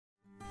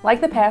Like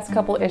the past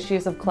couple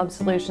issues of Club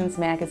Solutions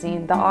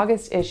magazine, the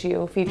August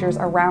issue features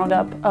a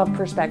roundup of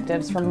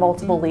perspectives from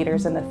multiple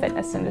leaders in the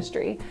fitness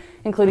industry,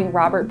 including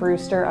Robert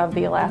Brewster of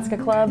the Alaska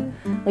Club,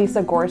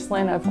 Lisa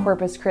Gorslin of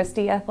Corpus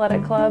Christi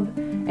Athletic Club,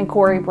 and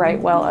Corey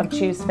Brightwell of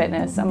Choose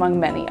Fitness, among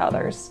many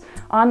others,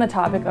 on the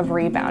topic of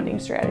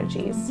rebounding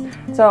strategies.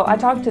 So I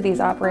talked to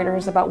these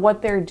operators about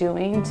what they're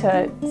doing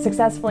to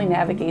successfully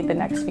navigate the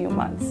next few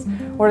months.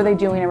 What are they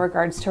doing in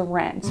regards to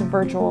rent,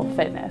 virtual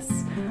fitness?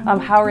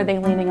 How are they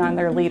leaning on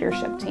their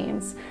leadership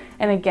teams?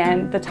 And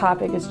again, the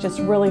topic is just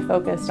really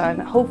focused on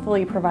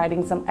hopefully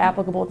providing some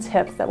applicable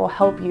tips that will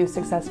help you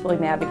successfully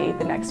navigate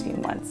the next few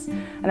months.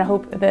 And I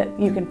hope that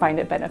you can find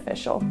it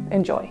beneficial.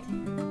 Enjoy.